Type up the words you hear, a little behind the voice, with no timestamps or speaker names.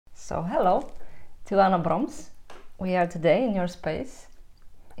So hello to Anna Broms. We are today in your space.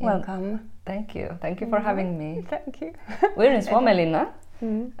 Welcome. Thank you. Thank you for having me. Thank you. We're in Suomenlinna,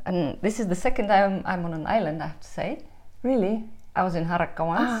 and this is the second time I'm on an island, I have to say. Really? I was in Harakka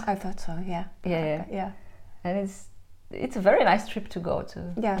once. I thought so, yeah. Yeah. And it's a very nice trip to go to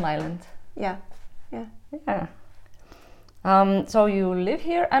an island. Yeah. So you live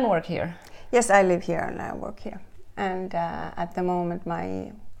here and work here? Yes, I live here and I work here. And at the moment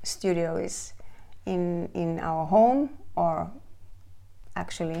my studio is in our home, or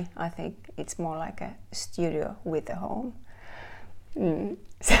actually I think it's more like a studio with a home.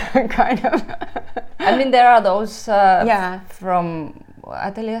 So kind of. I mean, there are those from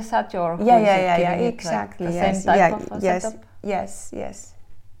ateliers at your exactly. Like the same type of yes, setup? yes.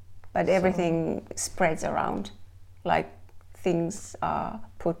 But everything spreads around, like things are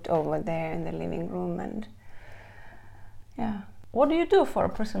put over there in the living room, and What do you do for a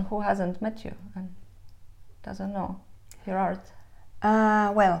person who hasn't met you and doesn't know your art?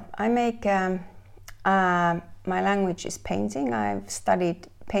 Well, I make. My language is painting. I've studied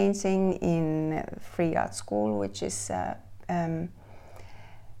painting in Free Art School, which is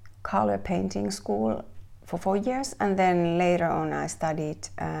color painting school, for 4 years, and then later on I studied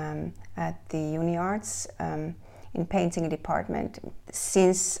at the Uni Arts in painting department.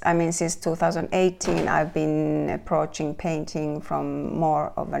 Since 2018, I've been approaching painting from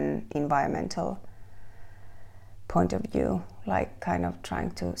more of an environmental point of view, like kind of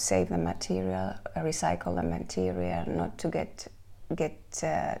trying to save the material, recycle the material, not to get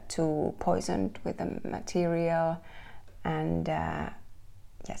too poisoned with the material, and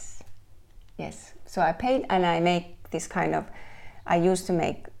yes. So I paint and I make this kind of. I used to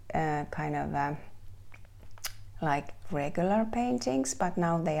make like regular paintings, but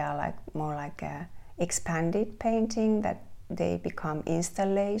now they are like more like a expanded painting, that they become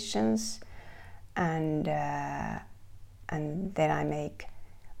installations, and then I make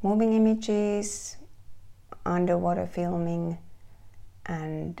moving images, underwater filming,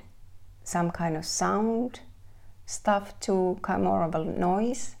 and some kind of sound stuff to come more of a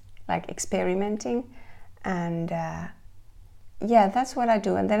noise, like experimenting, and that's what I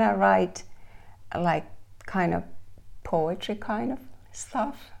do. And then I write like kind of poetry kind of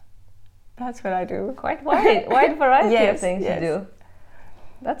stuff. That's what I do. Quite wide variety of things yes. you do.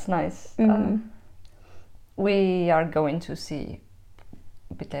 That's nice. Mm-hmm. We are going to see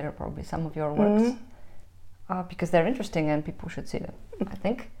a bit later probably some of your works, because they're interesting and people should see them, I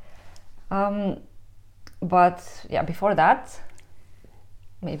think. But before that,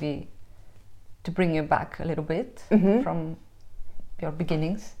 maybe to bring you back a little bit from your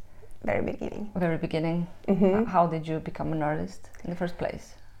beginnings. Very beginning. How did you become an artist in the first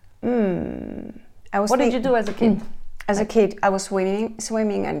place? What did you do as a kid? As a kid, I was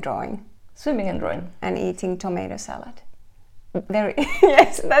swimming and drawing. Swimming and drawing. And eating tomato salad. Very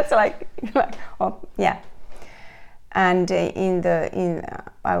yes, that's like And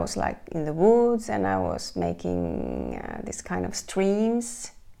I was like in the woods, and I was making this kind of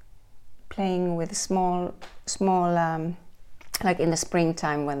streams, playing with small like in the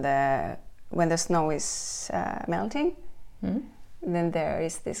springtime when the snow is melting. Then there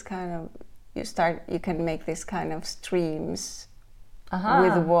is this kind of you can make this kind of streams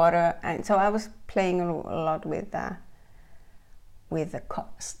with water, and so I was playing a lot with the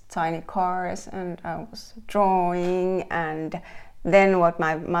tiny cars, and I was drawing. And then what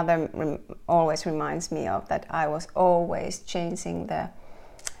my mother always reminds me of, that I was always changing the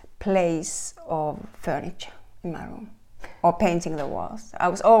place of furniture in my room, or painting the walls. I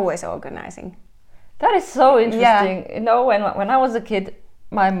was always organizing. That is so interesting. You know, when I was a kid,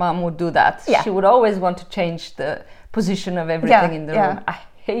 my mom would do that. She would always want to change the position of everything in the room. I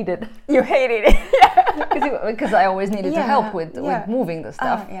hated. You hated it, because I always needed to help with moving the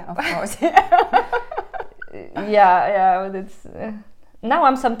stuff. Of course. But it's now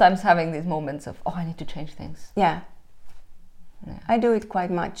I'm sometimes having these moments of I need to change things. I do it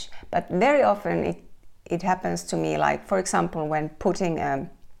quite much, but very often it happens to me, like for example when putting a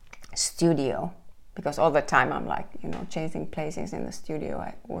studio, because all the time I'm like changing places in the studio.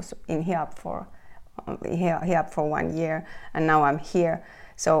 I was in Hiab for 1 year, and now I'm here.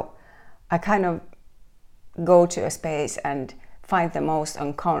 So I kind of go to a space and find the most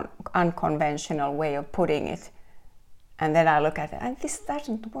unconventional way of putting it, and then I look at it and this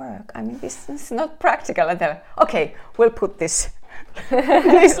doesn't work. I mean, this is not practical. And then okay, we'll put this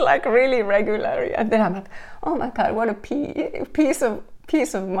this like really regularly, and then I'm like, oh my god, what a peace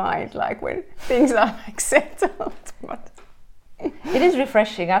of mind, like when things are like settled. But it is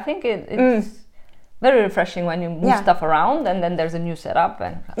refreshing. I think it's very refreshing when you move stuff around and then there's a new setup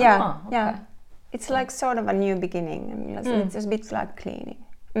and it's like sort of a new beginning, and it's a bit like cleaning.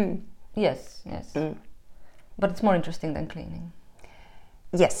 Yes. But it's more interesting than cleaning.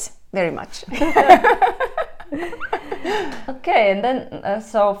 Yes, very much. Okay, and then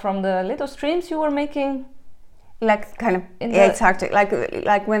so from the little streams you were making, like kind of it's hard to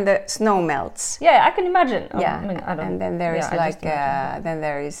like when the snow melts. Yeah, I can imagine. I mean, and then there is then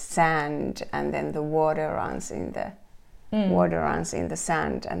there is sand, and then the water runs in the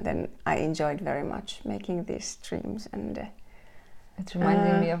sand, and then I enjoyed very much making these streams, and it's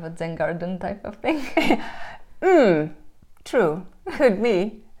reminding me of a Zen garden type of thing. True, could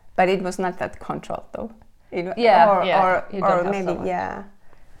be, but it was not that controlled though. Or maybe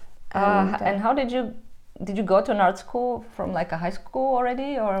and how did you go to an art school from like a high school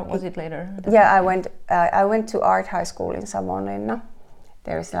already, or was it later? I went to art high school in Savonlinna.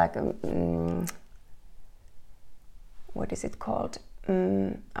 There is like a what is it called?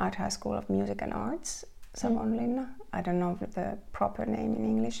 Art High School of Music and Arts, Savonlinna. I don't know the proper name in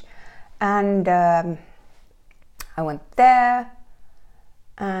English. And I went there,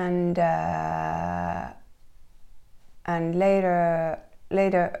 and later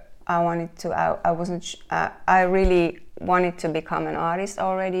I wanted to. I really wanted to become an artist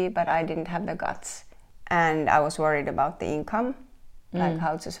already, but I didn't have the guts, and I was worried about the income, like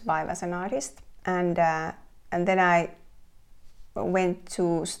how to survive as an artist. And then I went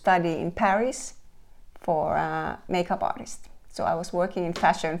to study in Paris for makeup artist. So I was working in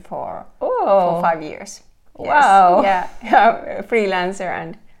fashion for 5 years. Wow! Yes. Yeah, freelancer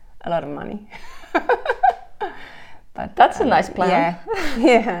and a lot of money. But that's a nice plan.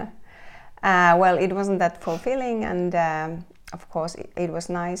 Yeah. Well, it wasn't that fulfilling, and of course it was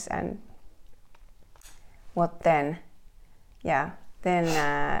nice. And what then? Yeah. Then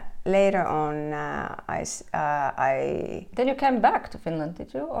later on, I. Then you came back to Finland,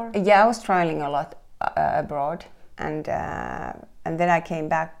 did you? Or? Yeah, I was traveling a lot abroad, and then I came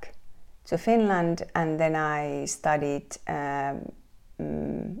back to Finland, and then I studied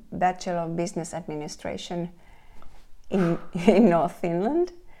Bachelor of Business Administration in North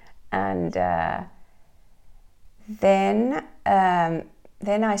Finland, and then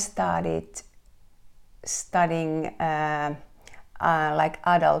I started studying like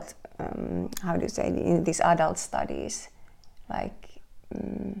adult. How do you say in these adult studies, like.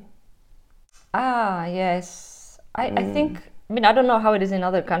 Yes. I think. I mean, I don't know how it is in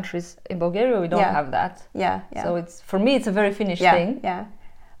other countries. In Bulgaria, we don't have that. Yeah. So for me, it's a very Finnish thing. Yeah.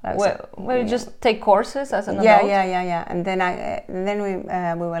 Where you just take courses as an adult. Yeah. And then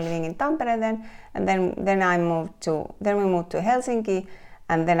we were living in Tampere then, and then we moved to Helsinki,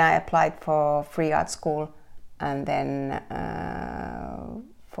 and then I applied for free art school, and then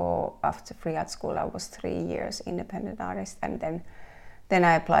after free art school I was 3 years independent artist, and then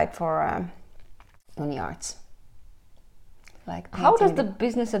I applied for uni arts. Like how does the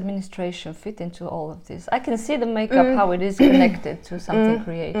business administration fit into all of this? I can see the makeup, how it is connected to something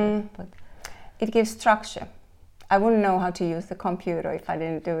creative. But it gives structure. I wouldn't know how to use the computer if I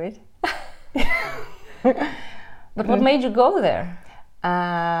didn't do it. But what made you go there?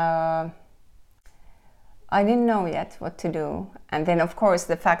 I didn't know yet what to do. And then, of course,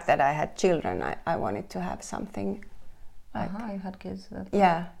 the fact that I had children, I wanted to have something like... you had kids.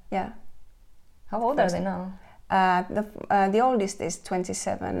 Yeah. How old are they now? The oldest is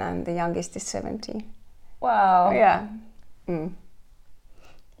 27 and the youngest is 17. Wow. Yeah.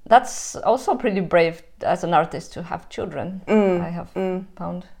 That's also pretty brave as an artist to have children, I have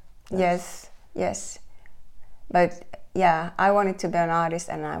found. Yes. But yeah, I wanted to be an artist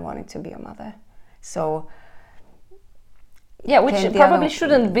and I wanted to be a mother. So... Yeah, which probably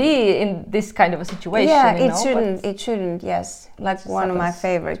shouldn't be in this kind of a situation. Yeah, it shouldn't, yes. Like one of my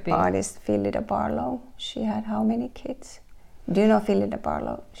favorite artists, Phillida Barlow. She had how many kids? Do you know Phillida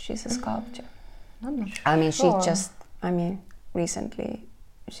Barlow? She's a sculptor. I'm not sure. I mean, recently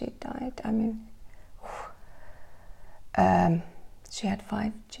she died. I mean, she had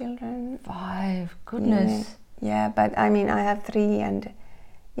 5 children. 5, goodness. Yeah, but I mean, I have 3, and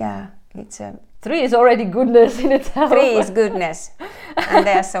yeah, it's a... 3 is already goodness in itself. 3 is goodness, and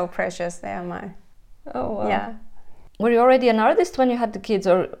they are so precious. They are mine. Oh wow! Yeah. Were you already an artist when you had the kids,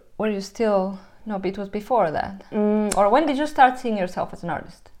 or were you still? No, but it was before that. Or when did you start seeing yourself as an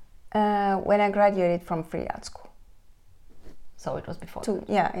artist? When I graduated from free art school. So it was before.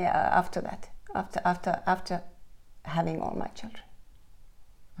 Yeah. After that, after having all my children.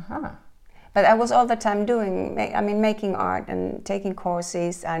 But I was all the time making art and taking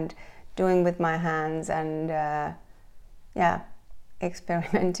courses and doing with my hands and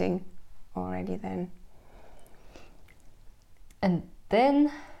experimenting. already then. And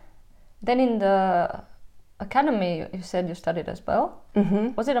then in the academy, you said you studied as well.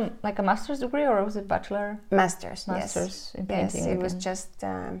 Mm-hmm. Was it like a master's degree or was it bachelor? Master's yes. In painting. Yes, it was just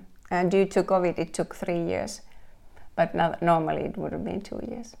due to COVID, it took 3 years, but normally it would have been 2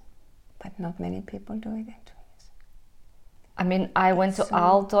 years. But not many people do it in 2 years. I mean, I went to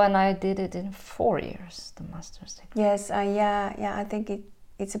Aalto and I did it in 4 years, the master's degree. Yes, I think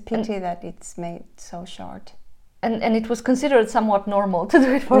it's a pity that it's made so short. And it was considered somewhat normal to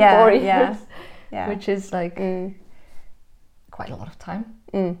do it for 4 years, which is like quite a lot of time.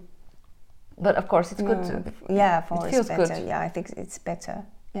 But of course, it's good to. Yeah, it feels better. Good. Yeah, I think it's better.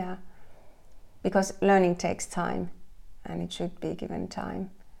 Yeah, because learning takes time, and it should be given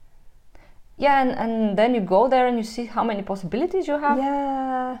time. Yeah, and then you go there and you see how many possibilities you have.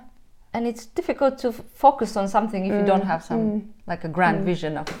 Yeah. And it's difficult to focus on something if you don't have some like a grand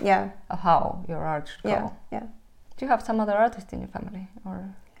vision of how your art should go. Yeah. Do you have some other artists in your family,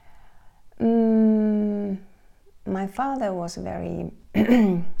 or? My father was very.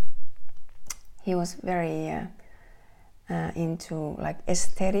 He was very into like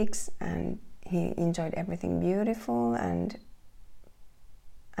aesthetics, and he enjoyed everything beautiful and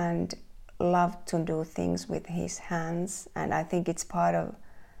loved to do things with his hands. And I think it's part of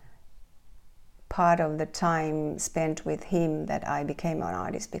the time spent with him that I became an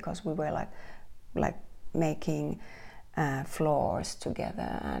artist, because we were like making floors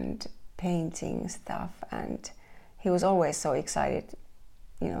together and painting stuff, and he was always so excited,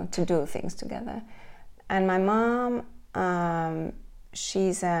 to do things together. And my mom,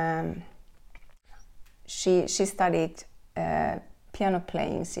 she studied piano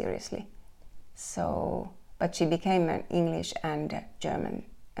playing seriously, but she became an English and German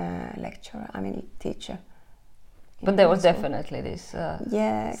teacher. But there was definitely this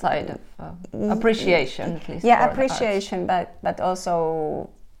side of appreciation, at least. Yeah, appreciation, but also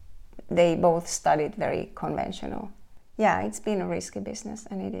they both studied very conventional. Yeah, it's been a risky business,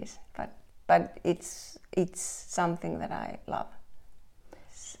 and it is, but it's something that I love.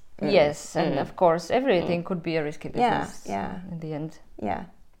 Yes, and of course everything could be a risky business. Yeah. In the end. Yeah.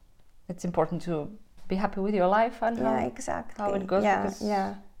 It's important to be happy with your life and how it goes.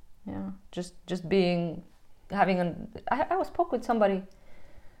 Yeah. Just having I spoke with somebody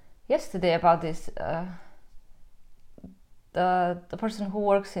yesterday about this. The person who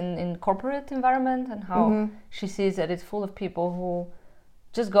works in corporate environment, and how she sees that it's full of people who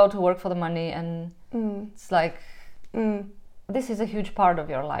just go to work for the money, and it's like this is a huge part of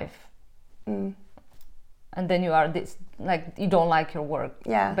your life, and then you are this, like, you don't like your work.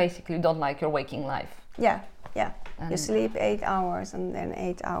 Basically you don't like your waking life. And you sleep 8 hours and then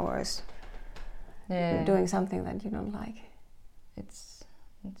 8 hours doing something that you don't like. It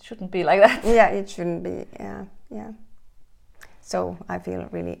shouldn't be like that. It shouldn't be. So I feel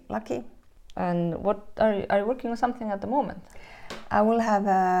really lucky. And what are you working on something at the moment? I will have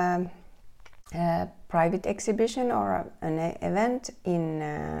a private exhibition or an event in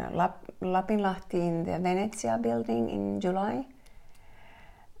Lapinlahti in the Venezia building in July,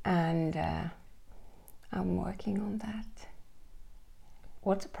 and I'm working on that.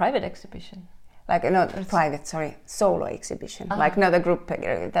 What's a private exhibition? Like solo exhibition. Like not a group.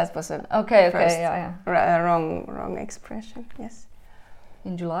 That was a wrong expression. Yes.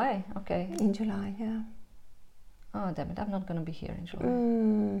 In July, okay. In July, yeah. Oh damn it! I'm not going to be here in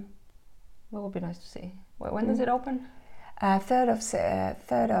July. Well, would be nice to see. When does it open?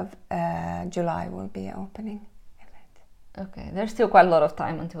 3rd of July will be an opening event. Okay, there's still quite a lot of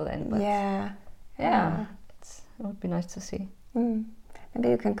time until then. But yeah. It would be nice to see. Maybe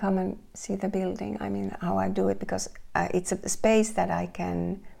you can come and see the building. I mean, how I do it, because it's a space that I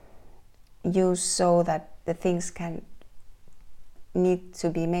can use so that the things can need to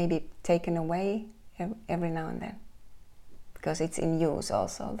be maybe taken away every now and then, because it's in use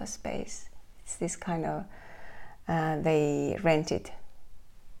also, the space. It's this kind of they rent it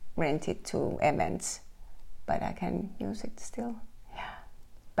to events, but I can use it still.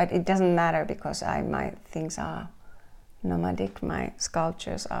 But it doesn't matter, because my things are nomadic. My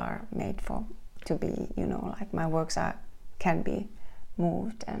sculptures are made to be, like my works can be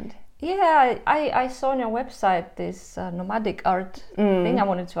moved. And I saw on your website this nomadic art thing. I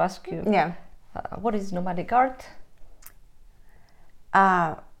wanted to ask you. What is nomadic art?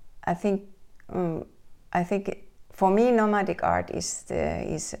 I think for me, nomadic art is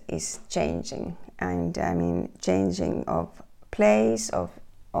changing, and I mean changing of place, of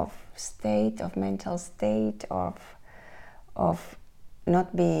state, of mental state, of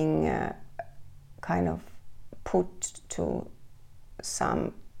not being kind of put to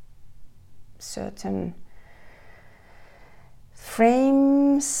some certain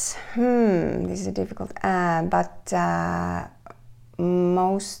frames. This is difficult, but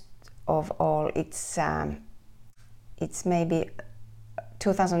most of all, it's maybe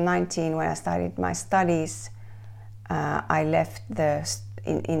 2019 when I started my studies. I left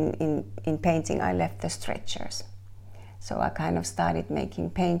in painting. I left the stretchers, so I kind of started making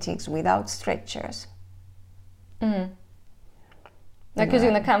paintings without stretchers. Like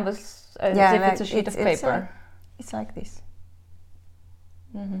using the canvas as if it's a sheet of paper. It's like this.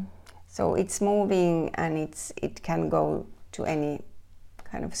 So it's moving, and it can go to any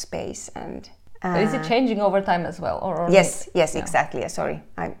kind of space. And is it changing over time as well, or yes, exactly. Sorry,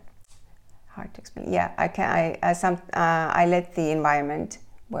 hard to explain. Yeah, I let the environment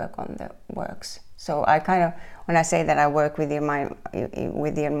work on the works. So I kind of, when I say that I work with the environment,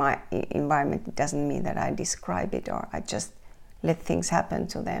 it doesn't mean that I describe it, or I just let things happen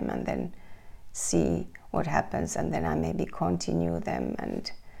to them and then see what happens, and then I maybe continue them,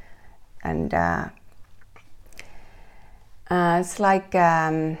 and it's like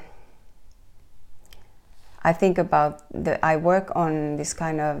I think about I work on this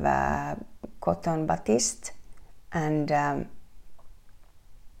kind of cotton batiste, and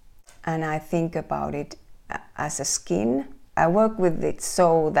I think about it as a skin. I work with it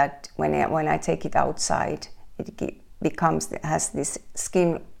so that when I take it outside, it has this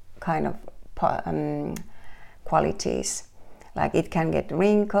skin kind of qualities. Like it can get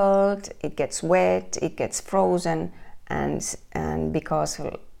wrinkled, it gets wet, it gets frozen, and because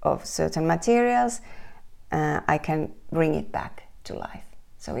of certain materials, I can bring it back to life.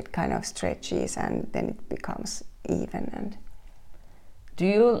 So it kind of stretches, and then it becomes even. And do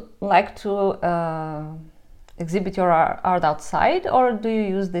you like to exhibit your art outside, or do you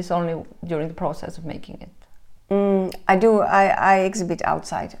use this only during the process of making it? I do. I exhibit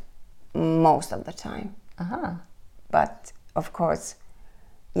outside most of the time. But of course,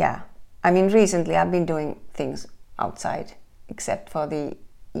 yeah. I mean, recently I've been doing things outside, except for the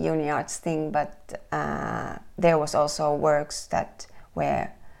uni arts thing. But there was also works that were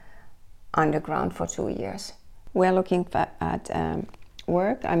underground for 2 years. We're looking at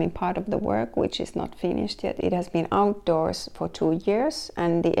work. I mean, part of the work which is not finished yet. It has been outdoors for 2 years,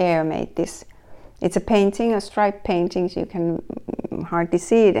 and the air made this. It's a painting, a striped painting. So you can hardly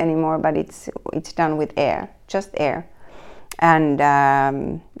see it anymore, but it's done with air, just air, and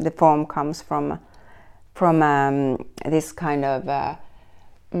the form comes from this kind of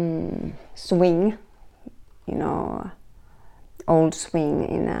swing, old swing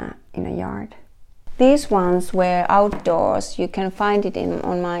in a yard. These ones were outdoors. You can find it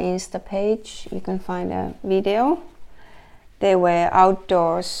on my Insta page. You can find a video. They were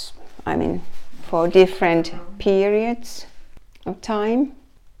outdoors. I mean, for different periods of time,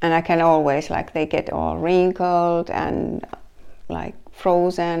 and I can always, like, they get all wrinkled and like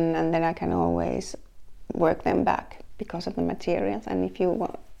frozen, and then I can always work them back because of the materials. And if you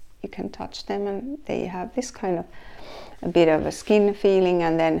want, you can touch them, and they have this kind of a bit of a skin feeling,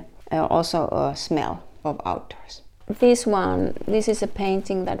 and then also a smell of outdoors. This is a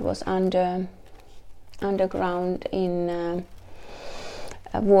painting that was underground in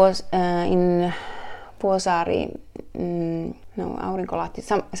Vuosaari, Aurinkolahti,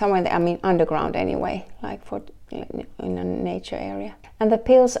 somewhere there, I mean underground anyway, like in a nature area. And the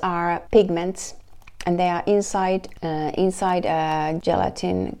pills are pigments, and they are inside a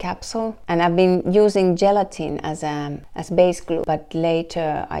gelatin capsule. And I've been using gelatin as base glue, but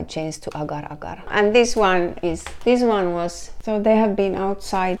later I changed to agar-agar. And this one was, so they have been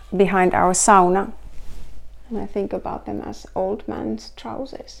outside behind our sauna. And I think about them as old man's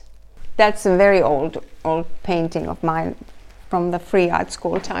trousers. That's a very old painting of mine from the free art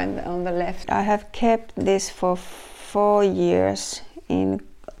school time on the left. I have kept this for 4 years on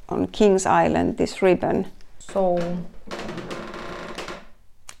King's Island, this ribbon. So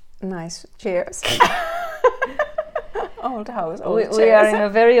nice chairs. Old house, old chairs. We are in a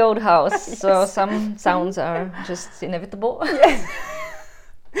very old house, yes. So some sounds are just inevitable. Yes.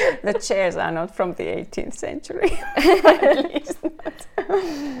 The chairs are not from the 18th century, at least not.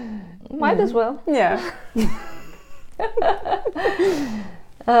 Might as well. Yeah.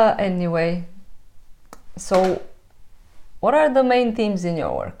 Anyway, so what are the main themes in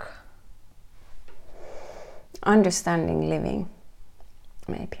your work? Understanding living,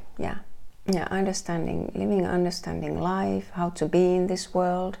 maybe, yeah. Yeah, understanding living, understanding life, how to be in this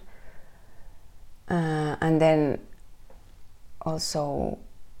world. And then also,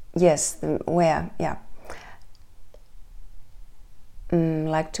 yes,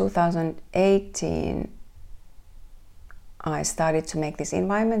 like 2018, I started to make these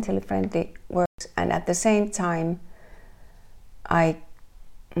environmentally friendly works, and at the same time I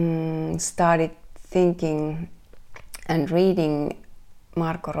started thinking and reading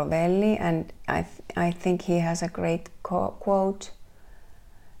Marco Rovelli, and I think he has a great quote.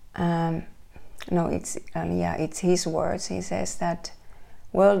 No, it's his words. He says that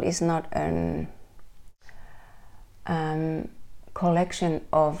world is not an collection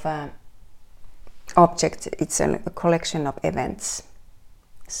of objects, it's a collection of events.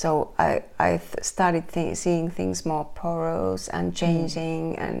 So I started seeing things more porous and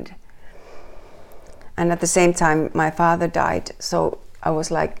changing, and at the same time my father died, so I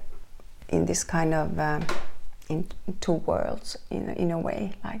was like in this kind of in two worlds in a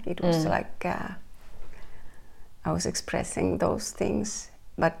way, like it was like I was expressing those things.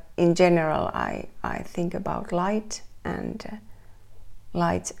 But in general I think about light and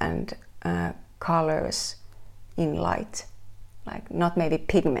colors in light, like not maybe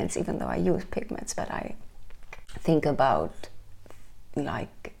pigments, even though I use pigments, but I think about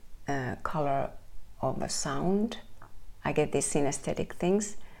like color of a sound. I get these synesthetic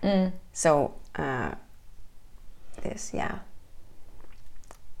things. So this,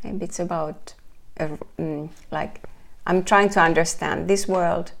 maybe it's about like I'm trying to understand this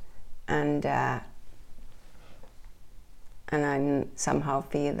world, and I somehow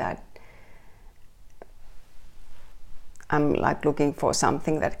feel that I'm like looking for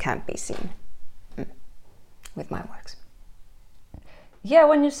something that can't be seen with my works. Yeah,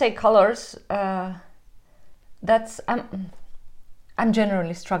 when you say colors, that's I'm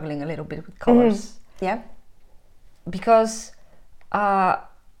generally struggling a little bit with colors. Yeah. Because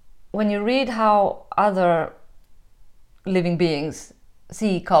when you read how other living beings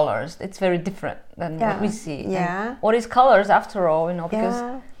see colors, it's very different than what we see. Yeah. And what is colors after all,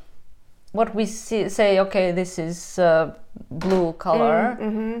 because what we say, okay, this is blue color,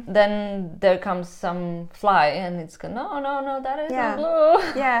 then there comes some fly and it's no, that is not blue.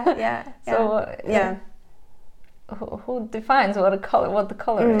 So who defines what the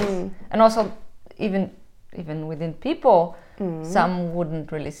color is? And also even within people, some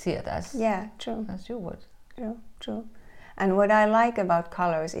wouldn't really see it as true as you would. True. And what I like about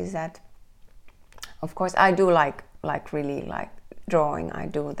colors is that, of course, I do like really like drawing. I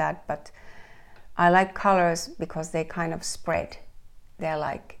do that, but I like colors because they kind of spread. They're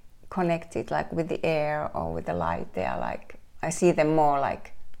like connected, like with the air or with the light. They are like, I see them more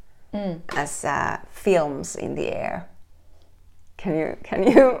like as films in the air. Can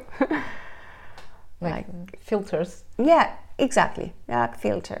you like filters? Yeah, exactly. Like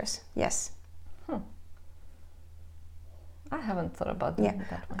filters. Yes. I haven't thought about that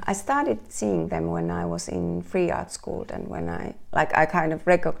way. I started seeing them when I was in free art school, and when I kind of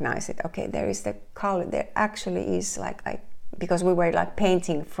recognized it. Okay, there is the color. There actually is because we were like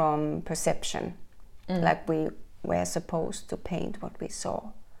painting from perception, like we were supposed to paint what we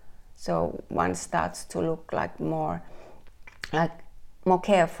saw. So one starts to look more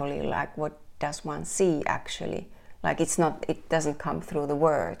carefully, like what does one see actually? Like it doesn't come through the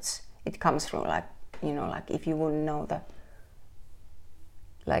words. It comes through like if you wouldn't know the.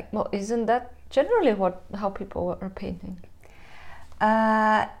 Well, isn't that generally how people are painting?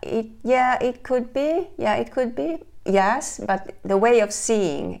 It could be. Yeah, it could be. Yes, but the way of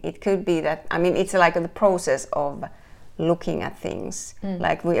seeing it could be that. I mean, it's like the process of looking at things.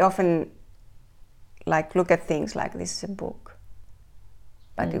 Like we often look at things like this is a book,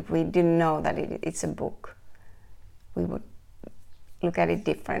 but if we didn't know that it's a book, we would look at it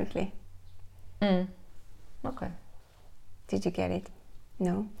differently. Okay. Did you get it?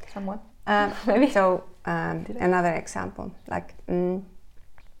 No? Somewhat. Maybe. So, another example, like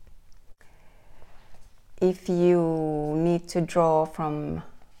if you need to draw from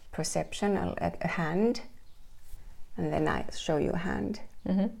perception a hand, and then I show you a hand,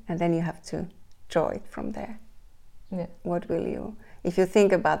 and then you have to draw it from there. Yeah. What will you, if you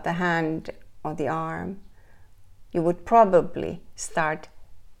think about the hand or the arm, you would probably start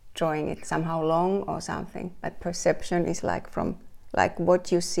drawing it somehow long or something, but perception is from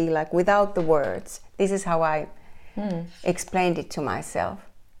what you see, like without the words. This is how I explained it to myself.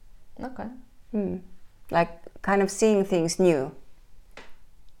 Okay. Like kind of seeing things new.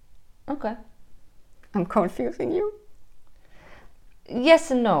 Okay. I'm confusing you.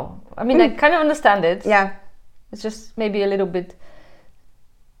 Yes and no. I mean, I kind of understand it. Yeah. It's just maybe a little bit.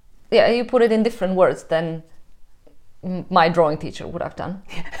 Yeah, you put it in different words than my drawing teacher would have done.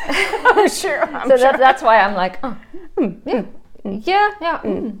 I'm sure. That's why I'm like,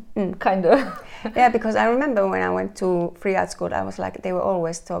 kind of. Yeah, because I remember when I went to free art school, I was like, they were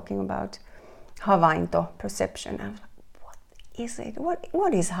always talking about havainto, perception. I was like, what is it?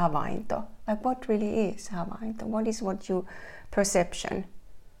 What is havainto? Like, what really is havainto? What is your perception?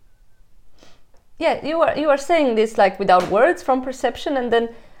 Yeah, you are saying this like without words, from perception, and then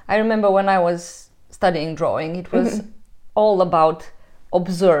I remember when I was studying drawing, it was all about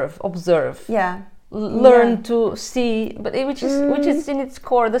observe. Yeah. Learn to see, but which is in its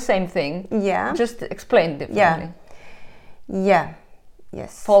core the same thing. Yeah. Just explained differently. Yeah.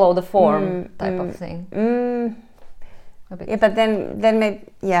 Yes. Follow the form type of thing. Yeah, but then maybe,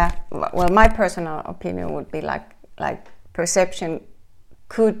 yeah. Well, my personal opinion would be like perception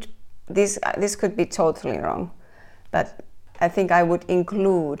could this could be totally wrong, but I think I would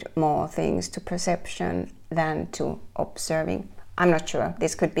include more things to perception than to observing. I'm not sure.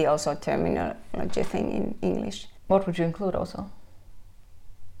 This could be also a terminology thing in English. What would you include also?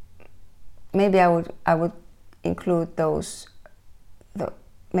 Maybe I would include those,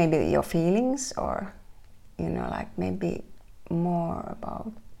 maybe your feelings, or like maybe more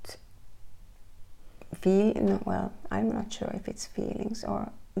about well, I'm not sure if it's feelings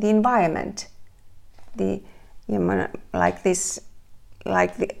or the environment, like this,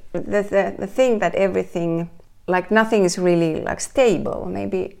 like the thing that everything, like nothing is really like stable.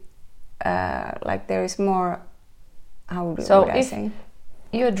 Maybe like there is more. How would I say?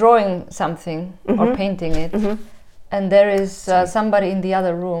 You're drawing something or painting it, and there is somebody in the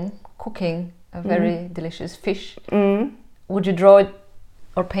other room cooking a very delicious fish. Would you draw it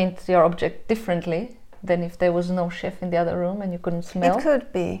or paint your object differently than if there was no chef in the other room and you couldn't smell? It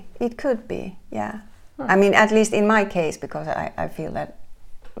could be, yeah. I mean, at least in my case, because I feel that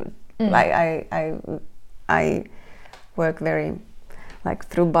like I work very like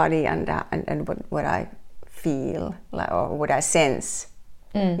through body and what I feel, like, or what I sense.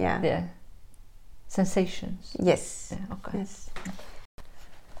 Yeah. Sensations. Yes. Yeah, okay. Yes.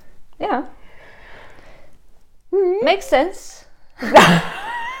 Yeah. Makes sense.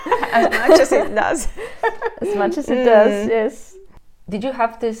 As much as it does. As much as it does, yes. Did you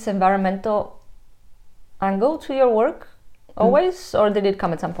have this environmental angle to your work always, or did it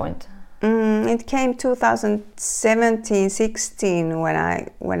come at some point? It came 2017-16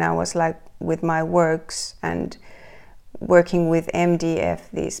 when I was like with my works and working with MDF,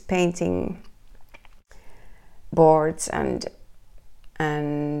 these painting boards and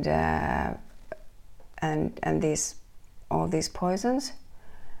these all these poisons,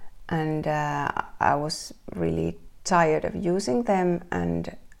 and I was really tired of using them,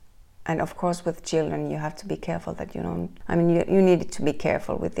 and of course with children you have to be careful that you don't. I mean, you needed to be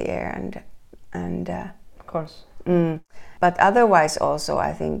careful with the air and of course. But otherwise also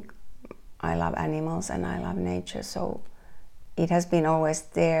I think I love animals and I love nature, so it has been always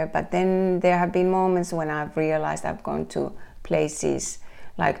there. But then there have been moments when I've realized I've gone to places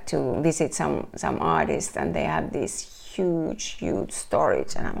like to visit some artists, and they have this huge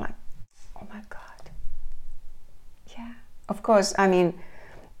storage, and I'm like, oh my god. Yeah, of course. I mean,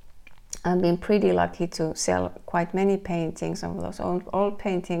 I've been pretty lucky to sell quite many paintings of those old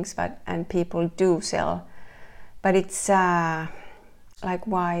paintings, and people do sell, but it's like,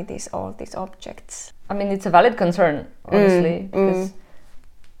 why all these objects? I mean, it's a valid concern, honestly, because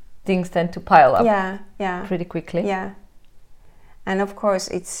things tend to pile up pretty quickly. Yeah. And of course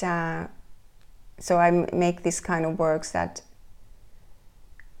it's so I make this kind of works that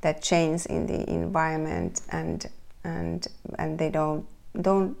change in the environment and they don't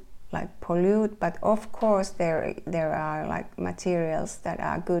like pollute, but of course there are like materials that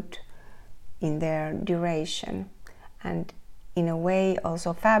are good in their duration, and in a way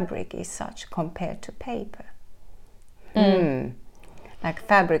also fabric is such compared to paper. Like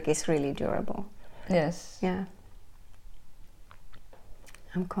fabric is really durable. Yes. Yeah.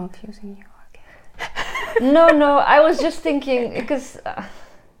 I'm confusing you again. No, I was just thinking because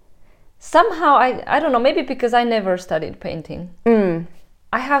somehow I don't know, maybe because I never studied painting.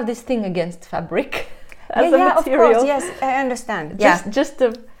 I have this thing against fabric as a material. Of course, yes, I understand. Just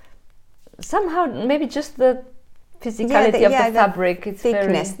the somehow maybe just the physicality of the fabric, its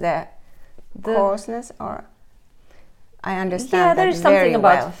thickness, the coarseness, or I understand. Yeah, there is something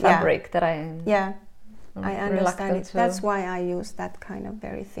about fabric that I I understand it. That's why I use that kind of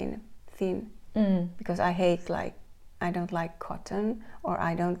very thin, because I hate, like, I don't like cotton, or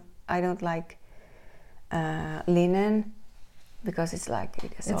I don't like linen, because it's like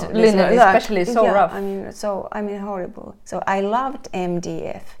linen especially is so rough. I mean horrible. So I loved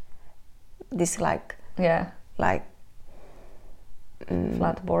MDF, this like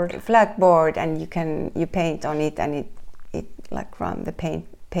flat board, and you paint on it, and it like the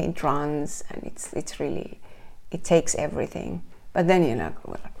paint runs, and it's really, it takes everything. But then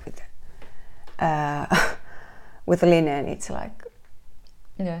with with linen, it's like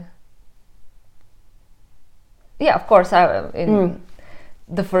of course.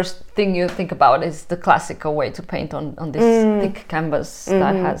 The first thing you think about is the classical way to paint on this thick canvas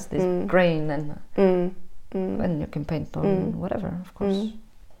that has this grain and you can paint on whatever, of course.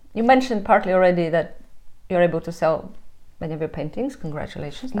 You mentioned partly already that you're able to sell many of your paintings.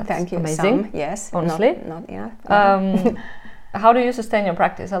 Congratulations, that's Thank you. amazing. Some, yes, honestly. Not enough. How do you sustain your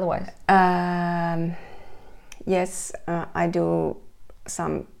practice otherwise? Yes, I do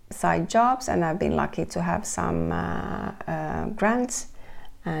some side jobs, and I've been lucky to have some grants,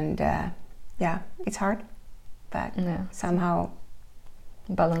 and it's hard, but somehow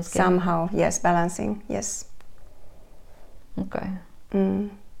balancing, yes. Okay.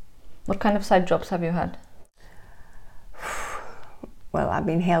 What kind of side jobs have you had? Well, I've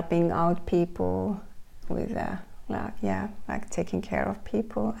been helping out people with like taking care of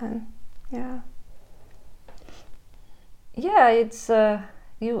people, and it's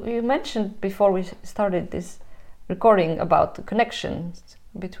you mentioned before we started this recording about the connections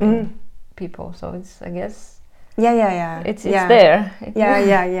between people, so it's, I guess, it's there.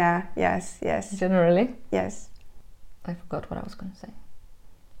 Yes, generally. Yes. I forgot what I was going to say.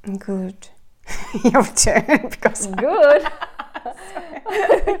 Good. Your turn, because good.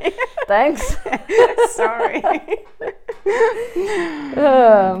 Thanks. Sorry.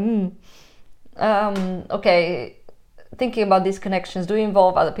 Okay, thinking about these connections, do you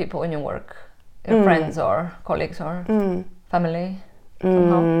involve other people in your work? Your friends or colleagues or family?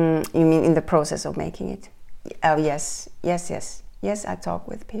 Somehow? You mean in the process of making it? Oh, yes. I talk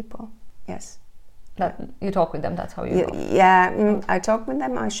with people. Yes. That you talk with them. That's how you. I talk with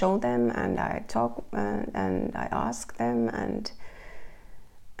them. I show them, and I talk and I ask them,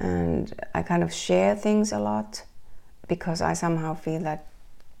 and I kind of share things a lot, because I somehow feel that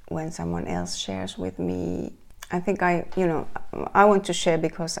when someone else shares with me, I think I want to share,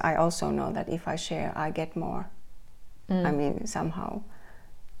 because I also know that if I share, I get more. I mean, somehow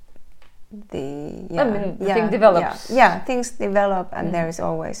the thing develops. Things develop, and there is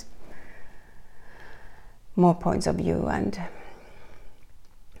always more points of view, and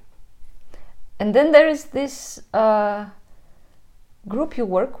then there is this group you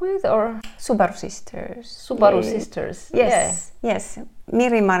work with, or Subaru Sisters. Sisters. Yes.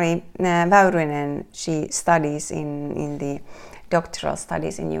 Miri-Mari Väyrynen, she studies in the doctoral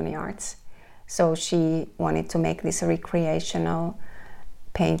studies in Uni Arts, so she wanted to make this recreational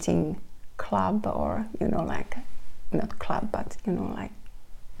painting club, or like not club, but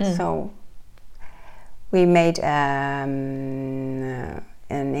so we made an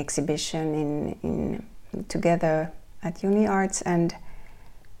exhibition in together at Uni Arts, and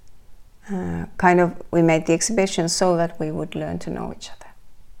we made the exhibition so that we would learn to know each other.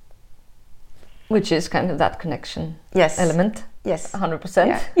 Which is kind of that connection element. Yes. 100%.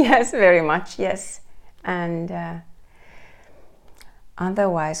 Yeah. Yes, very much, yes. And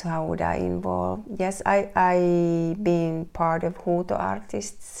otherwise, how would I involve? Yes, I been part of Huuto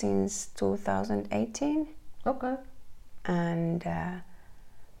Artists since 2018. Okay. And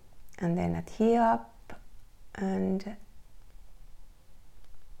then at Hiab, and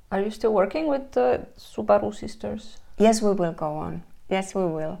are you still working with the Subaru Sisters? Yes, we will go on. Yes, we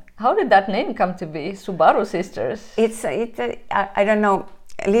will. How did that name come to be, Subaru Sisters? I don't know.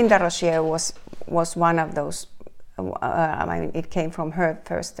 Linda Rochier was one of those. It came from her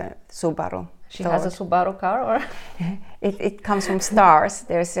first Subaru. She has a Subaru car, or it comes from stars.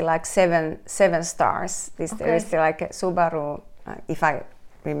 There's like seven stars. There is like a Subaru, if I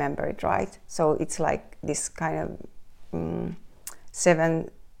remember it right. So it's like this kind of seven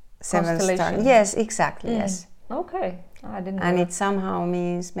stars. Yes, exactly. Yes. Okay, I didn't know. And it somehow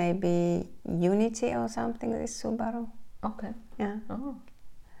means maybe unity or something. This Subaru. Okay. Yeah. Oh.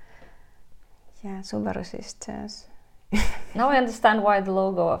 Yeah, Subaru Sisters. Now I understand why the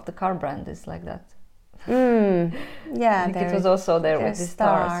logo of the car brand is like that. Yeah, I think it was also there with the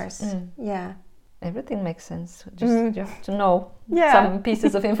stars. Yeah. Everything makes sense. Just you have to know some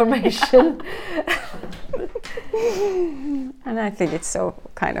pieces of information. And I think it's so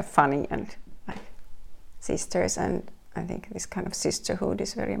kind of funny, and like sisters, and I think this kind of sisterhood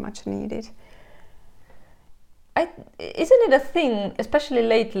is very much needed. Isn't it a thing, especially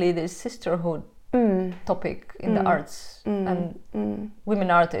lately, this sisterhood topic in the arts and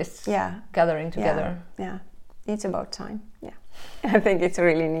women artists gathering together? Yeah, it's about time. Yeah, I think it's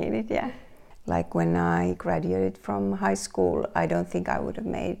really needed. Yeah, like when I graduated from high school, I don't think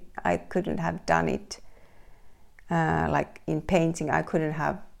I couldn't have done it. Like in painting, I couldn't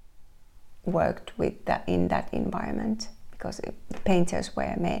have worked with that in that environment, because the painters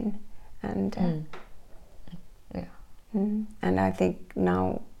were men, and And I think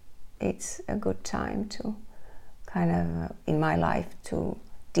now it's a good time to kind of, in my life, to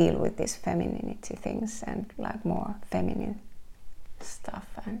deal with these femininity things and like more feminine stuff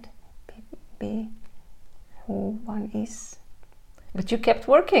and be who one is. But you kept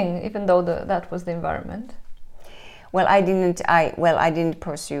working even though that was the environment. Well, I didn't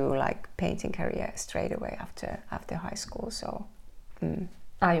pursue like painting career straight away after high school. So. You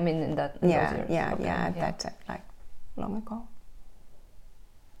mean in those years? That like long ago.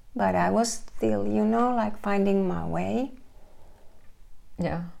 But I was still, like finding my way.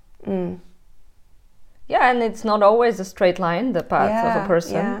 Yeah. Yeah, and it's not always a straight line, the path of a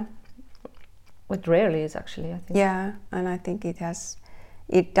person. Yeah. It rarely is, actually, I think. Yeah, and I think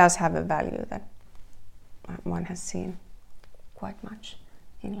it does have a value that one has seen quite much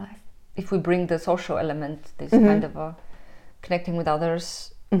in life. If we bring the social element, this kind of a connecting with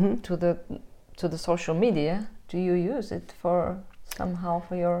others to the social media, do you use it for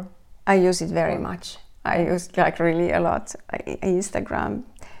your? I use it very much. I use like really a lot Instagram,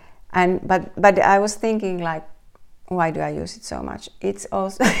 but I was thinking like, why do I use it so much? It's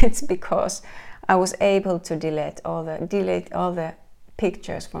because I was able to delete all the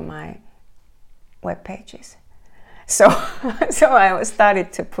pictures from my web pages. So I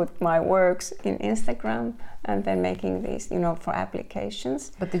started to put my works in Instagram and then making these, for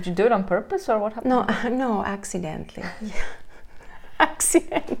applications. But did you do it on purpose or what happened? No, accidentally.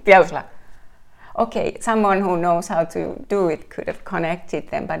 Accidentally. I was like, okay, someone who knows how to do it could have connected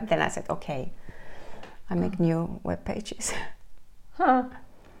them, but then I said, okay, I make new web pages. Huh.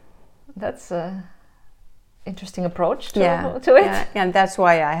 That's a interesting approach to it. Yeah, and that's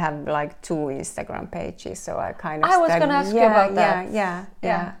why I have like 2 Instagram pages. So I kind of. I was going to ask you about that. Yeah.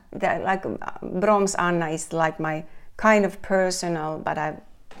 Like Broms Anna is like my kind of personal, but I've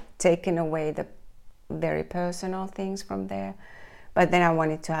taken away the very personal things from there. But then I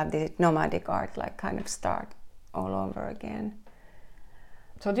wanted to have the nomadic art, like kind of start all over again.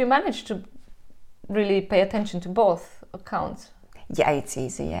 So do you manage to really pay attention to both accounts? Yeah, it's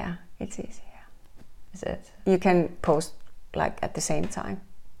easy. Yeah, it's easy. Is it? You can post like at the same time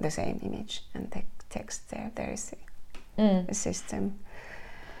the same image and text there. There is a system.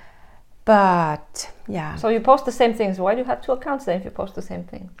 But yeah. So you post the same things. Why do you have 2 accounts then if you post the same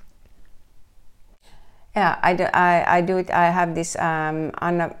things? Yeah, I do it. I have this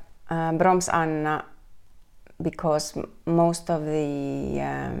Anna Broms Anna because most of the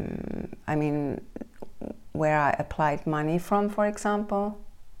where I applied money from, for example,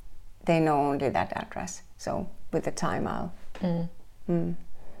 they know only that address. So with the time I'll.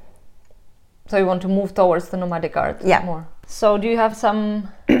 So you want to move towards the nomadic art more. So do you have some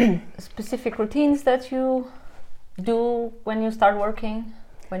specific routines that you do when you start working?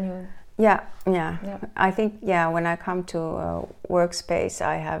 Yeah. I think when I come to a workspace,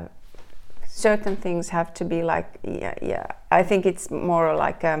 I have certain things have to be like I think it's more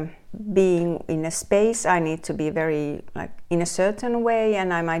like being in a space. I need to be very like in a certain way,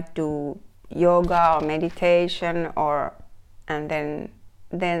 and I might do yoga or meditation and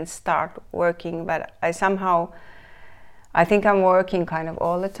then start working. But I think I'm working kind of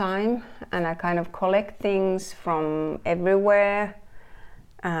all the time, and I kind of collect things from everywhere.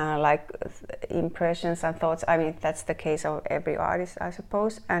 Like impressions and thoughts. I mean, that's the case of every artist, I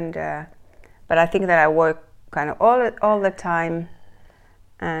suppose. And but I think that I work kind of all the time.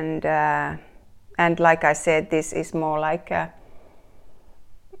 And like I said, this is more like a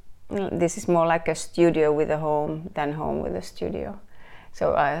studio with a home than home with a studio.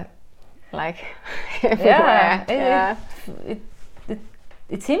 So I like everywhere.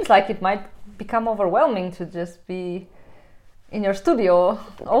 It seems like it might become overwhelming to just be in your studio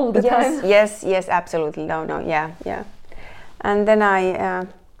all the time. Yes, absolutely. No, yeah. And then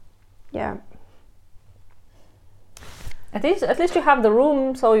At least you have the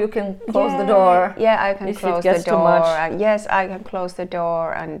room, so you can close the door. Yeah, I can close the door. Yes, I can close the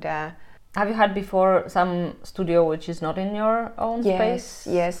door. And have you had before some studio which is not in your own space?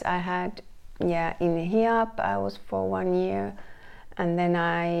 Yes, I had. Yeah, in Hiab I was for 1 year, and then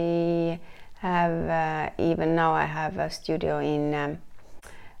I have even now I have a studio in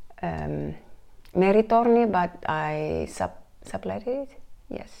Meritorni, but I subletted it.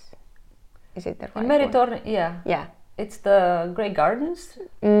 Yes, is it the right Meritorni? Yeah. It's the Grey Gardens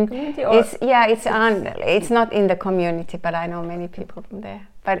community? Or? It's not in the community, but I know many people from there.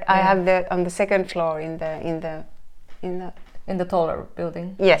 But I have on the second floor in the taller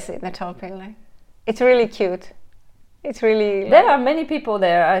building. Yes, in the tall building. It's really cute. It's really. There are many people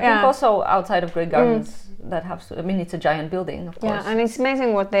there. I think also outside of Grey Gardens that have. I mean, it's a giant building, of course. Yeah, and it's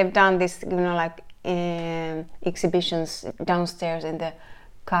amazing what they've done. This, like exhibitions downstairs in the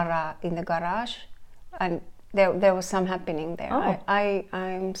garage, and there was some happening there. Oh.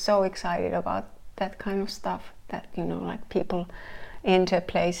 I'm so excited about that kind of stuff, that like people enter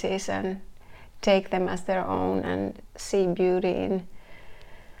places and take them as their own and see beauty in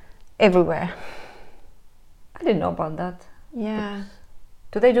everywhere. I didn't know about that. Yeah.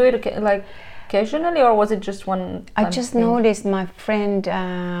 Do they do it like occasionally, or was it just one time I just thing? noticed my friend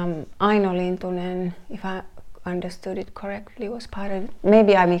Aino Lintunen, if I understood it correctly, was part of it.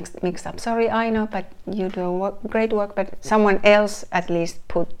 Maybe I mixed up. Sorry, Aino, but you do great work. But someone else at least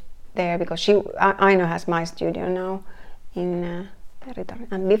put there, because Aino has my studio now in Meritorni.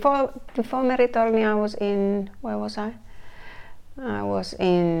 And before Meritorni, I was in, where was I? I was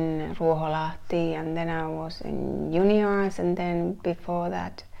in Ruoholahti, and then I was in Juniors, and then before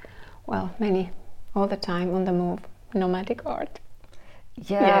that, well, all the time on the move, nomadic art.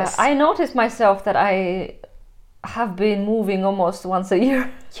 Yeah, Yes. I noticed myself that I have been moving almost once a year.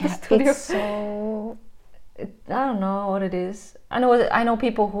 Yeah, it's so... I don't know what it is. I know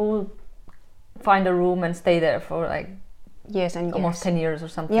people who find a room and stay there for like Yes, and almost 10 years or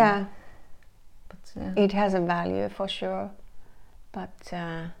something. Yeah, But, it has a value for sure. But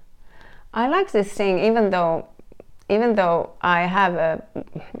I like this thing, even though I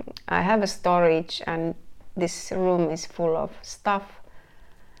have a storage and this room is full of stuff.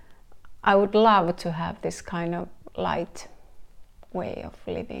 I would love to have this kind of light way of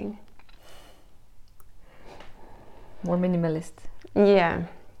living. more minimalist. Yeah.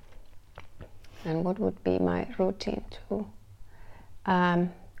 And what would be my routine too?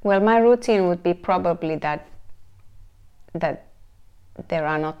 Well, my routine would be probably that there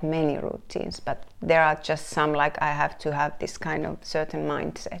are not many routines, but there are just some, like I have to have this kind of certain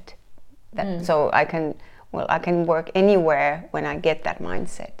mindset. So I can work anywhere when I get that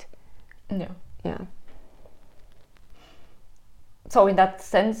mindset. Yeah. Yeah. So in that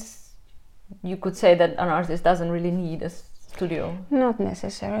sense, you could say that an artist doesn't really need a studio. Not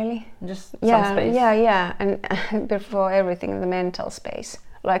necessarily. Just some space. Yeah. And before everything, the mental space,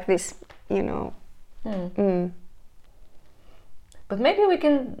 like this, But maybe we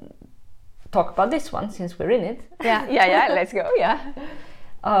can talk about this one since we're in it. Yeah. Let's go. Yeah.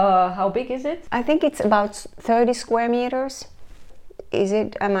 How big is it? I think it's about 30 square meters.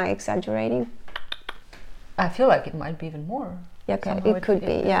 Am I exaggerating? I feel like it might be even more. Yeah, it could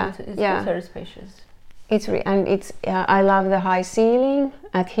be. Yeah, It's yeah. very spacious. I love the high ceiling.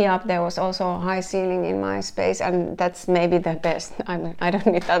 At Hiab there was also a high ceiling in my space, and that's maybe the best. I don't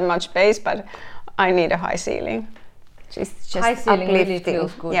need that much space, but I need a high ceiling. It's just high ceiling uplifting. really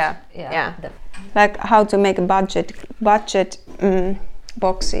feels good. Yeah. Like how to make a budget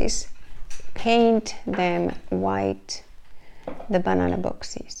boxes. Paint them white, the banana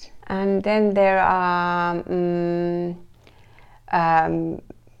boxes, and then there are.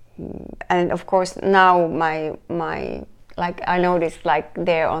 And of course now my like I noticed, like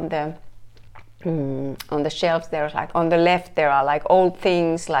there on the shelves, there's like on the left there are like old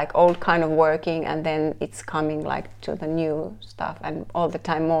things, like old kind of working, and then it's coming like to the new stuff, and all the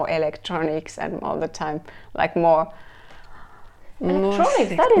time more electronics, and all the time like more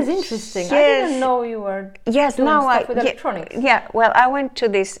electronics. That is interesting. Yes. I didn't know you were doing stuff with electronics. Yeah, well, I went to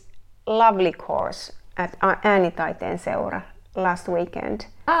this lovely course at Äänitaiteen Seura last weekend.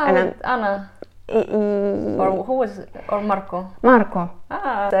 And Anna. Or who was it? Or Marco? Marco.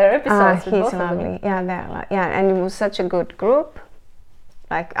 Their episodes with he's both lovely. of them. Yeah, and it was such a good group.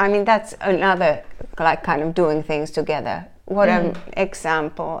 Like, I mean, that's another like kind of doing things together. What an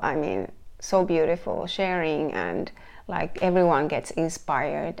example! I mean, so beautiful, sharing, and like everyone gets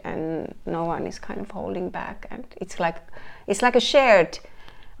inspired, and no one is kind of holding back, and it's like a shared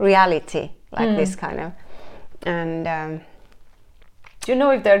reality, like this kind of, and. Do you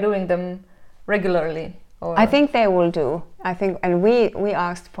know if they're doing them regularly? Or? I think they will do. I think, and we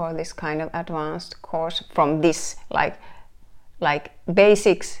asked for this kind of advanced course from this, like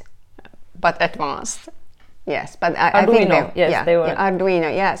basics, but advanced. Yes, but I think they were. Arduino.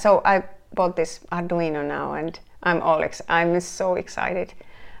 Yeah, so I bought this Arduino now, and I'm so excited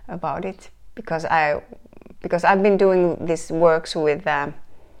about it because I've been doing these works with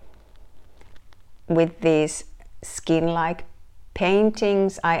these skin-like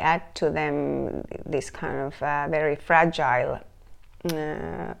paintings. I add to them this kind of very fragile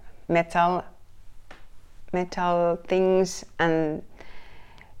metal things, and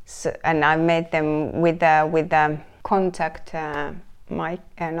I made them with the contact mic.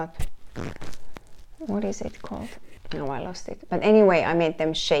 Not what is it called? No, I lost it. But anyway, I made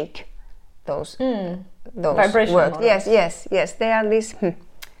them shake those vibration works. models. Yes. They are these.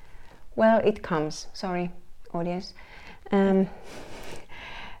 Well, it comes. Sorry, audience.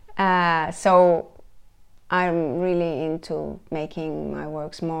 So I'm really into making my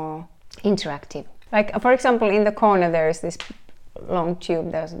works more interactive. Like, for example, in the corner there is this long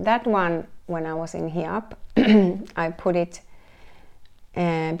tube. There's that one. When I was in Hiab, I put it,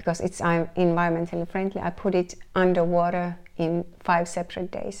 because it's environmentally friendly, I put it underwater in 5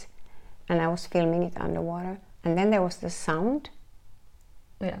 separate days. And I was filming it underwater. And then there was the sound.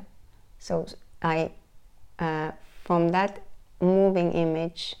 Yeah. So I, from that moving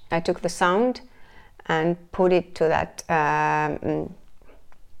image, I took the sound and put it to that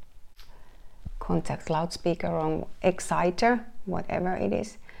contact loudspeaker or exciter, whatever it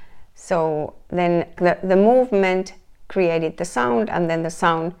is. So then the movement created the sound, and then the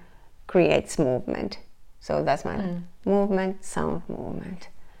sound creates movement. So that's my movement, sound, movement.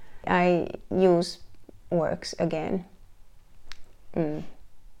 I use works again.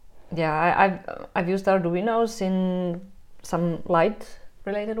 Yeah, I've used Arduinos in some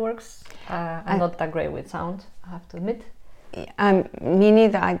light-related works. I'm not that great with sound, I have to admit. Me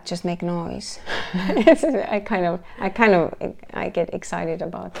neither. I just make noise. I get excited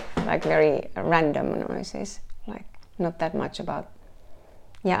about like very random noises. Like not that much about.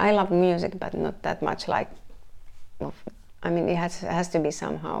 Yeah, I love music, but not that much. Like, I mean, it has to be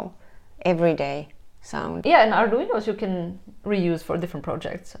somehow everyday sound. Yeah, and Arduinos you can reuse for different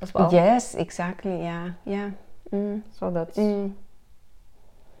projects as well. Yes, exactly. Yeah. So that's.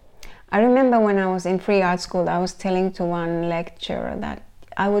 I remember when I was in free art school, I was telling to one lecturer that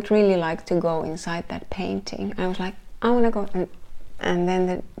I would really like to go inside that painting. I was like, I want to go. And then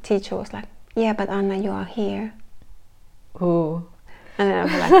the teacher was like, yeah, but Anna, you are here. Ooh. And then I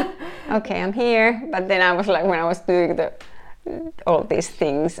was like, okay, I'm here. But then I was like, when I was doing all these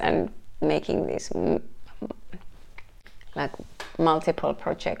things and making these like multiple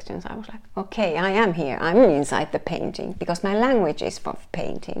projections, I was like, okay, I am here. I'm inside the painting because my language is for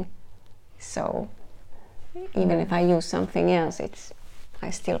painting. So even if I use something else,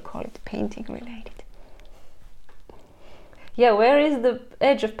 I still call it painting related. Yeah, where is the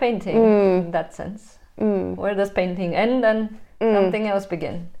edge of painting in that sense? Where does painting end and something else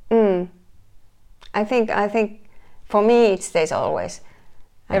begin? I think for me it stays always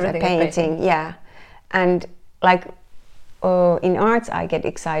as Everything a painting. Yeah, and like in arts I get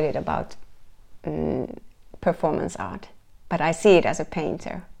excited about performance art, but I see it as a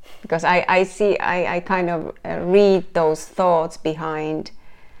painter. Because I kind of read those thoughts behind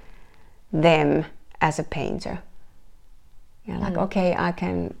them as a painter. Yeah, like okay, I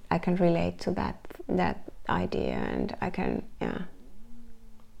can relate to that idea, and I can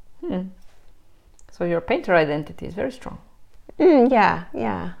So your painter identity is very strong. Yeah.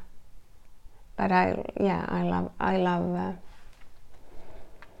 But I love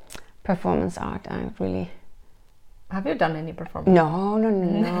performance art. I really. Have you done any performance? No.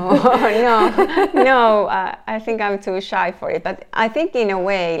 I think I'm too shy for it. But I think in a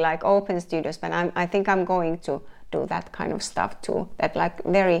way, like open studios, but I think I'm going to do that kind of stuff too. That like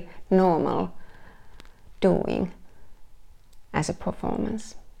very normal doing as a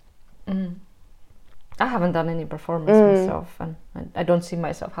performance. I haven't done any performance myself, and I don't see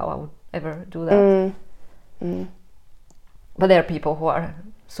myself how I would ever do that. But there are people who are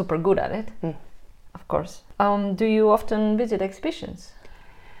super good at it. Of course. Do you often visit exhibitions?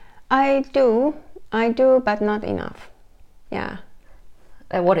 I do, but not enough. Yeah.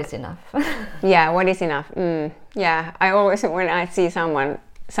 What is enough? Yeah, what is enough? Yeah, I always, when I see someone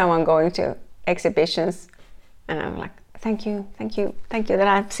going to exhibitions, and I'm like, thank you that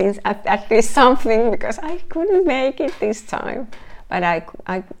I've seen at least something, because I couldn't make it this time. But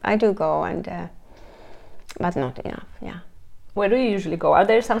I do go, and but not enough. Yeah. Where do you usually go? Are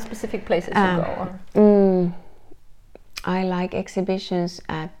there some specific places you go? Or? I like exhibitions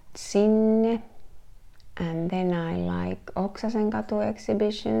at Sinne, and then I like Oksasenkatu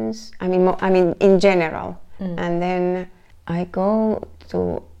exhibitions. I mean in general. And then I go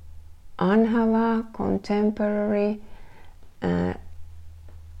to Anhava Contemporary.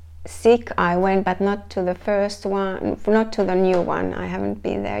 SIK I went, but not to the first one, not to the new one. I haven't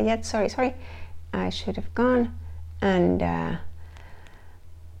been there yet. Sorry. I should have gone. And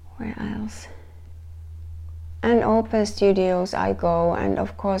where else? And open studios I go, and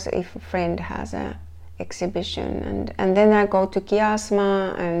of course if a friend has an exhibition, and then I go to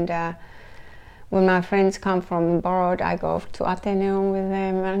Kiasma, and when my friends come from Borod, I go to Atheneum with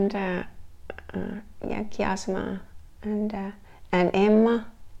them, and Kiasma, and Emma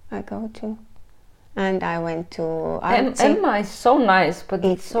I go to, and I went to Emma is so nice, but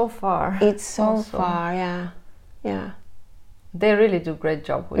it's so far. It's so far, yeah. They really do great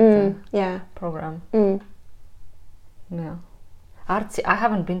job with the program. Yeah. Artsy, I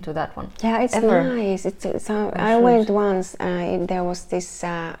haven't been to that one. Yeah, it's ever. Nice. I went once. There was this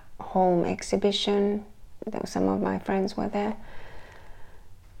home exhibition. Some of my friends were there.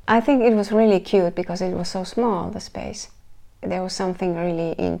 I think it was really cute because it was so small, the space. There was something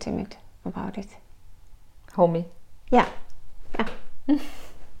really intimate about it. Homey. Yeah.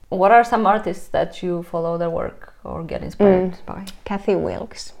 What are some artists that you follow their work or get inspired by? Kathy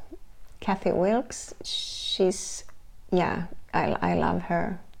Wilkes. Kathy Wilkes, she's, I love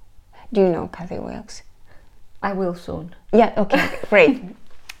her. Do you know Kathy Wilkes? I will soon. Yeah, okay, great.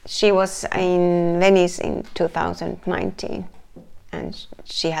 She was in Venice in 2019 and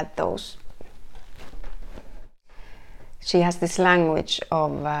she had those. She has this language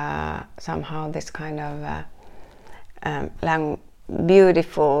of somehow this kind of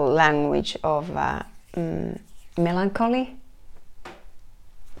beautiful language of melancholy.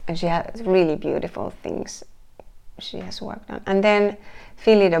 And she has really beautiful things she has worked on. And then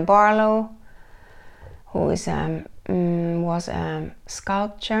Philida Barlow, who is was a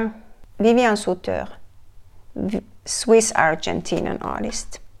sculptor. Vivian Sauteur, Swiss-Argentinian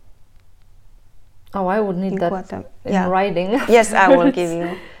artist. Oh, I would need that in writing. Yes, I will give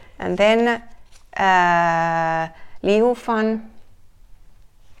you. And then Liu Fan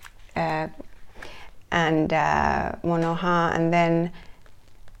and Monoha, and then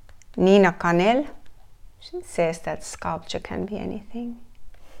Nina Canel. She says that sculpture can be anything,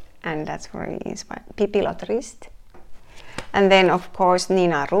 and that's very inspiring. Pippi Lotterist. And then, of course,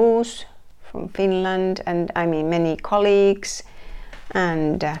 Nina Roos from Finland, and I mean many colleagues,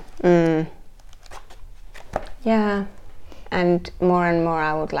 and and more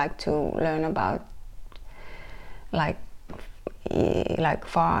I would like to learn about like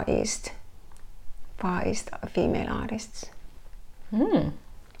Far East female artists.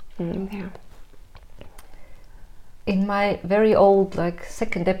 Yeah. In my very old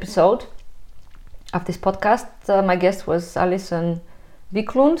second episode of this podcast, my guest was Alison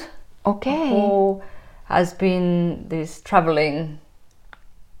Wiklund, who has been this traveling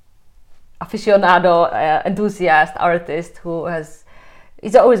aficionado, enthusiast artist who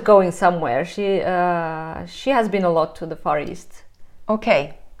is always going somewhere. She has been a lot to the Far East.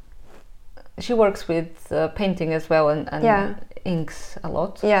 Okay. She works with painting as well and inks a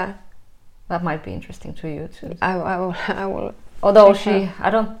lot. Yeah. That might be interesting to you too. I will. Although I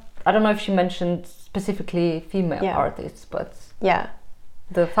don't know if she mentioned specifically female artists, but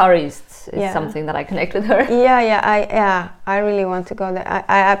the Far East is something that I connect with her. I really want to go there.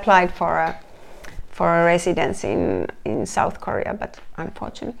 I applied for a residence in South Korea, but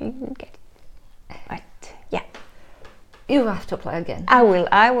unfortunately didn't get it. But you have to apply again. I will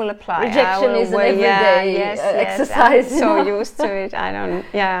apply. Rejection is an everyday exercise. I'm so used to it. I don't.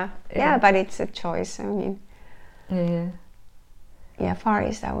 Yeah, but it's a choice. I mean. Yeah, Far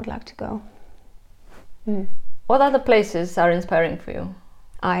East. I would like to go. What other places are inspiring for you?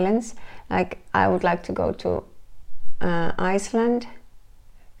 Islands. Like I would like to go to Iceland.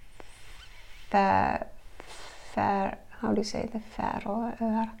 How do you say the Faroe?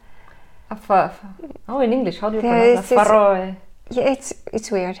 In English, how do you pronounce that? Faroe? Yeah,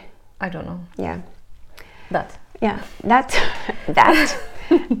 it's weird. I don't know. Yeah. That. Yeah, that.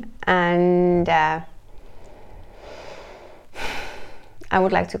 And I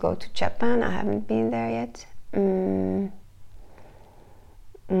would like to go to Japan. I haven't been there yet. I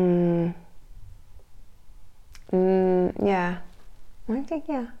think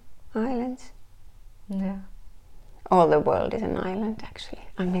islands. Yeah. All the world is an island, actually.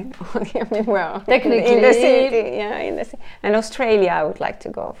 I mean, well, technically, in the city, in the city. And Australia, I would like to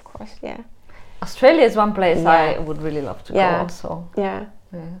go, of course. Yeah. Australia is one place I would really love to go. Also. Yeah.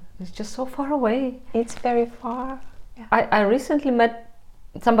 It's just so far away. It's very far. Yeah. I recently met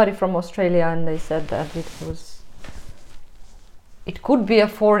somebody from Australia, and they said that it could be a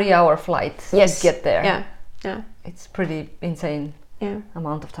 40-hour flight to get there. Yeah. It's pretty insane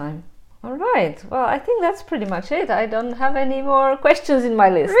amount of time. All right. Well, I think that's pretty much it. I don't have any more questions in my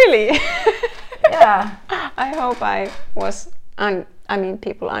list. Really? Yeah. I hope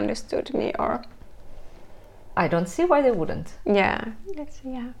people understood me, or. I don't see why they wouldn't. Yeah.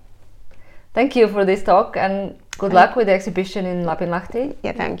 Thank you for this talk, and good luck with the exhibition in Lapinlahti.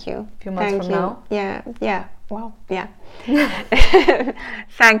 Yeah, thank you. A few months from now. Yeah. Wow. Yeah.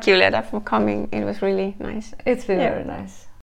 Thank you, Leda, for coming. It was really nice. It's been very nice.